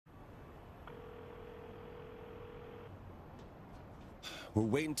We're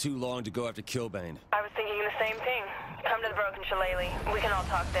waiting too long to go after Killbane. I was thinking the same thing. Come to the Broken Shillelagh. We can all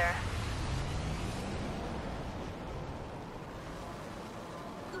talk there.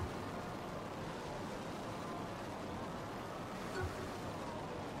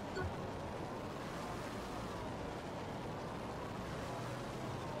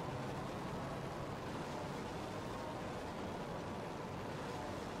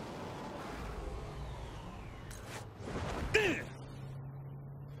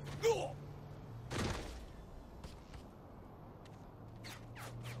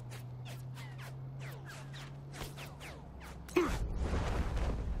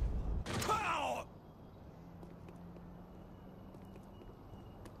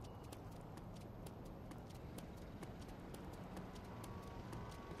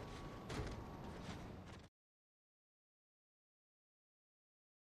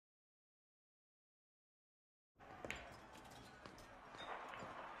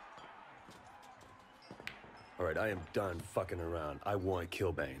 All right, I am done fucking around. I want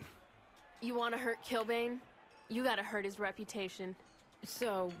Killbane. You want to hurt Killbane? You gotta hurt his reputation.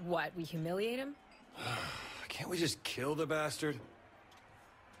 So, what, we humiliate him? Can't we just kill the bastard?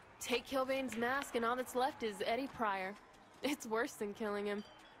 Take Killbane's mask and all that's left is Eddie Pryor. It's worse than killing him.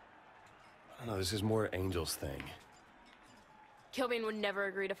 I don't know, this is more Angel's thing. Killbane would never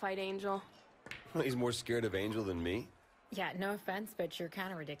agree to fight Angel. He's more scared of Angel than me? Yeah, no offense, but you're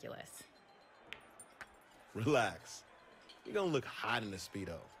kind of ridiculous. Relax. You don't look hot in a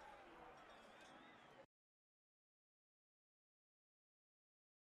Speedo.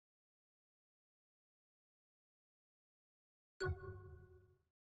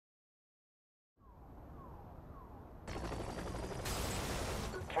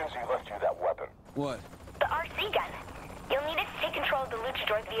 Kinsey left you that weapon. What? The RC gun. You'll need it to take control of the Lucha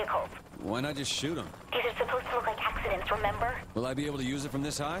droid vehicles. Why not just shoot him? These are supposed to look like accidents, remember? Will I be able to use it from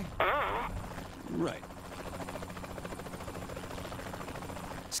this high? Right.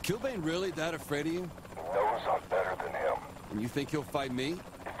 Is Killbane really that afraid of you? He knows I'm better than him. And you think he'll fight me?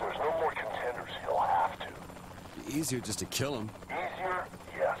 If there's no more contenders, he'll have to. Be easier just to kill him. Easier?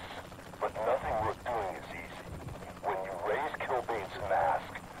 Yes. But nothing worth doing is easy. When you raise Killbane's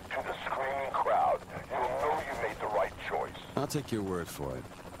mask to the screaming crowd, you'll know you made the right choice. I'll take your word for it.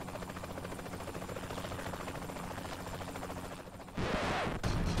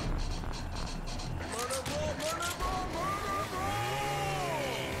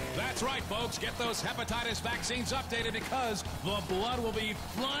 That's right, folks. Get those hepatitis vaccines updated because the blood will be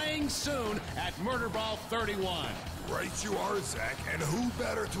flying soon at Murder Ball 31. Right you are, Zach, and who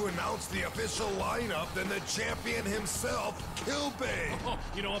better to announce the official lineup than the champion himself, Killbane? Oh,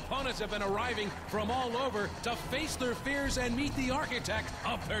 you know, opponents have been arriving from all over to face their fears and meet the architect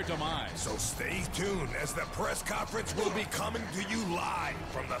of their demise. So stay tuned as the press conference will be coming to you live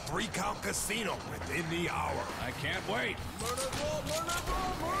from the 3 Count Casino within the hour. I can't wait. Murder ball, murder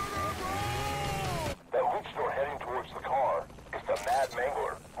ball, murder ball! That loot store heading towards the car is the Mad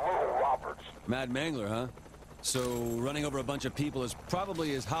Mangler, Little Roberts. Mad Mangler, huh? So running over a bunch of people is probably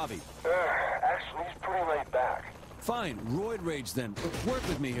his hobby. Actually, he's pretty laid back. Fine, roid rage then. Work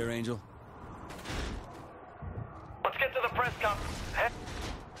with me here, Angel. Let's get to the press conference.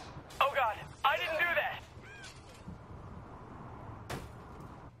 Oh God, I didn't do that!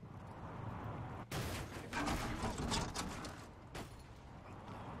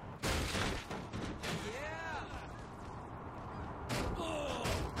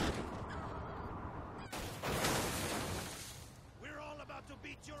 We're all about to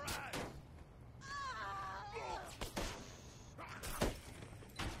beat your ass!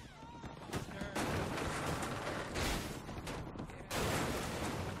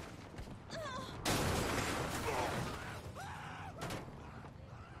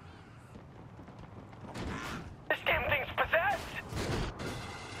 This damn thing's possessed!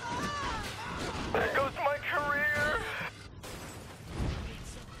 There goes my career!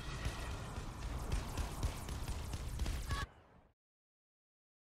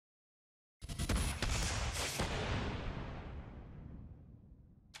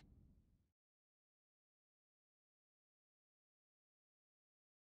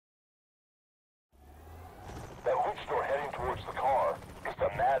 That loot store heading towards the car is the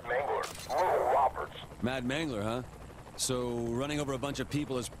Mad Mangler, Little Roberts. Mad Mangler, huh? So running over a bunch of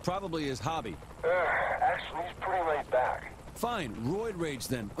people is probably his hobby. Actually, he's pretty laid back. Fine, roid rage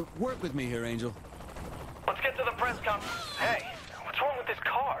then. Work with me here, Angel. Let's get to the press conference. Hey, what's wrong with this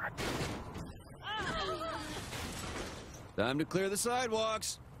car? Time to clear the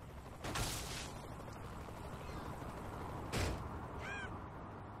sidewalks.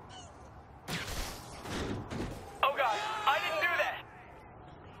 Oh God, I didn't do that!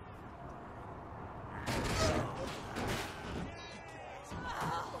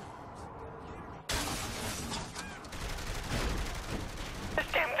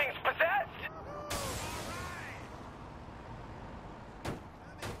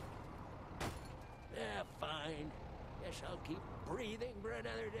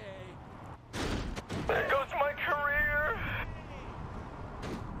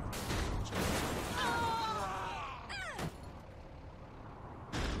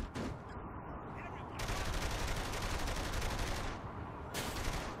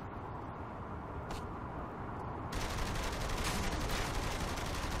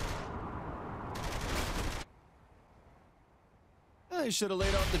 I should have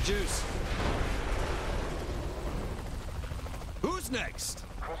laid off the juice. Who's next?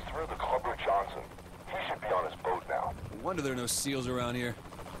 Christopher the Clubber Johnson. He should be on his boat now. No wonder there are no SEALs around here.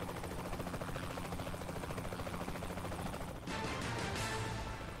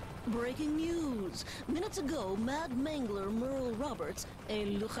 Breaking news. Minutes ago, Mad Mangler Merle Roberts, a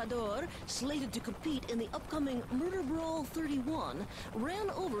luchador slated to compete in the upcoming Murder Brawl 31, ran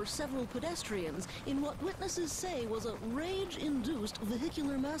over several pedestrians in what witnesses say was a rage-induced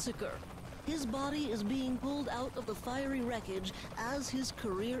vehicular massacre. His body is being pulled out of the fiery wreckage as his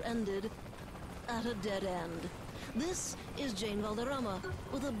career ended at a dead end. This is Jane Valderrama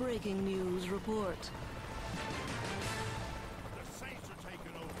with a breaking news report.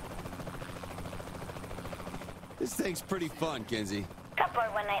 This thing's pretty fun, Kenzie. Got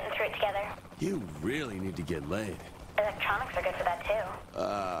bored one night and threw it together. You really need to get laid. Electronics are good for that,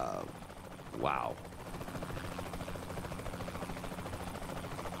 too. Wow.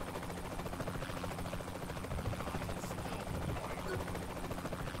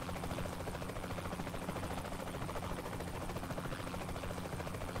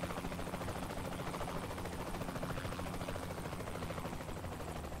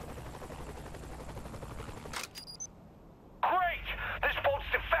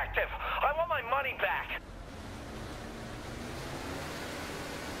 Back.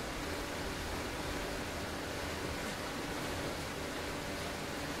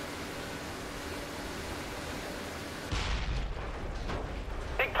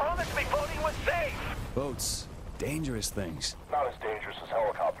 They promised me boating was safe. Boats. Dangerous things. Not as dangerous as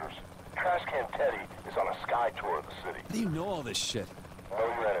helicopters. Trash Can Teddy is on a sky tour of the city. How do you know all this shit? Know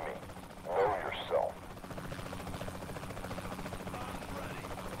your enemy. Know yourself.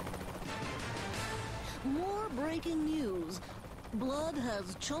 More breaking news. Blood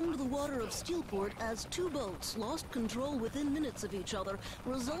has chummed the water of Steelport as two boats lost control within minutes of each other,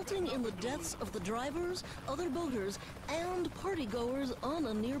 resulting in the deaths of the drivers, other boaters, and partygoers on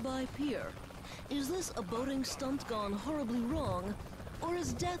a nearby pier. Is this a boating stunt gone horribly wrong? Or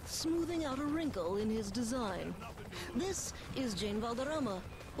is death smoothing out a wrinkle in his design? This is Jane Valderrama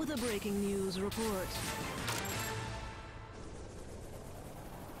with a breaking news report.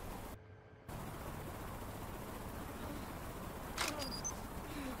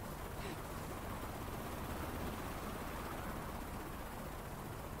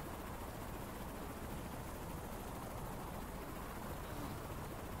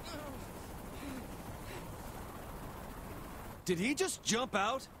 Did he just jump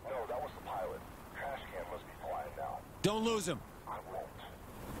out? No, that was the pilot. Trash Can must be flying now. Don't lose him. I won't.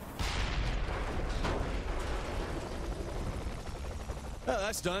 Oh,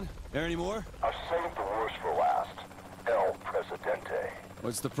 that's done. There any more? I've saved the worst for last. El Presidente.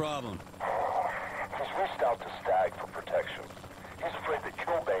 What's the problem? He's reached out to Stag for protection. He's afraid that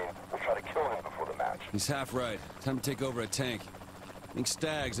Killbane will try to kill him before the match. He's half right. Time to take over a tank. I think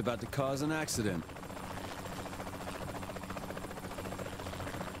Stag's about to cause an accident.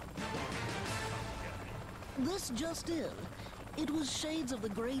 This just in. It was shades of the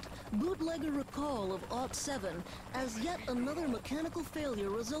great bootlegger recall of '07 as yet another mechanical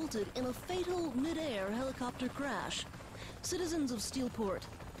failure resulted in a fatal mid-air helicopter crash. Citizens of Steelport,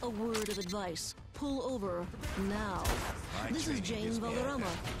 a word of advice. Pull over now. This is Jane Valderrama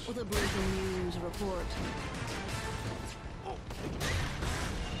with a breaking news report.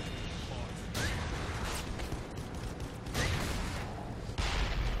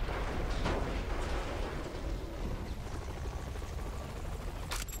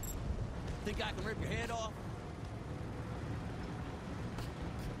 Think I can rip your head off?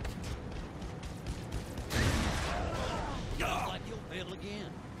 Looks like you'll fail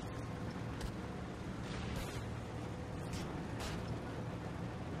again.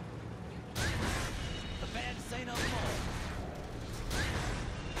 The bad to say no more.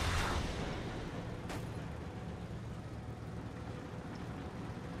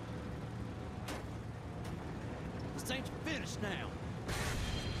 This ain't finished now.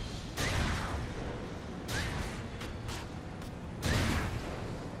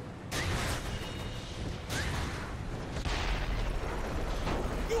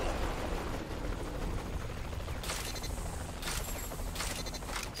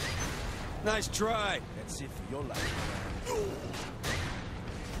 Nice try. That's it for your life.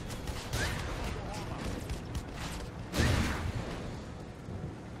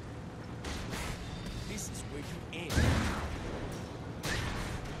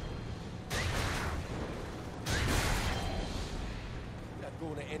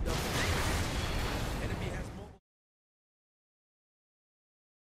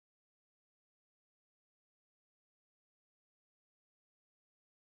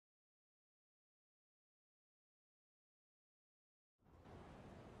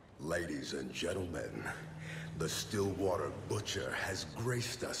 Ladies and gentlemen, the Stillwater Butcher has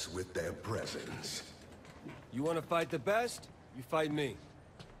graced us with their presence. You want to fight the best? You fight me.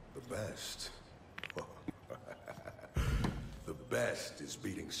 The best? The best is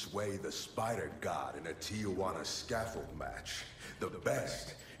beating Sway the Spider God in a Tijuana scaffold match. The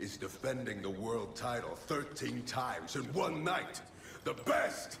best is defending the world title 13 times in one night. The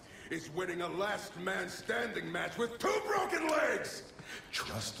best is winning a last man standing match with 2 broken legs!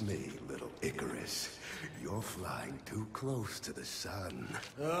 Trust me, little Icarus. You're flying too close to the sun.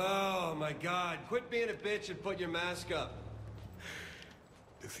 Oh my god, quit being a bitch and put your mask up.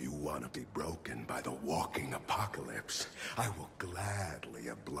 If you want to be broken by the walking apocalypse, I will gladly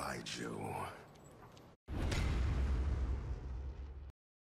oblige you.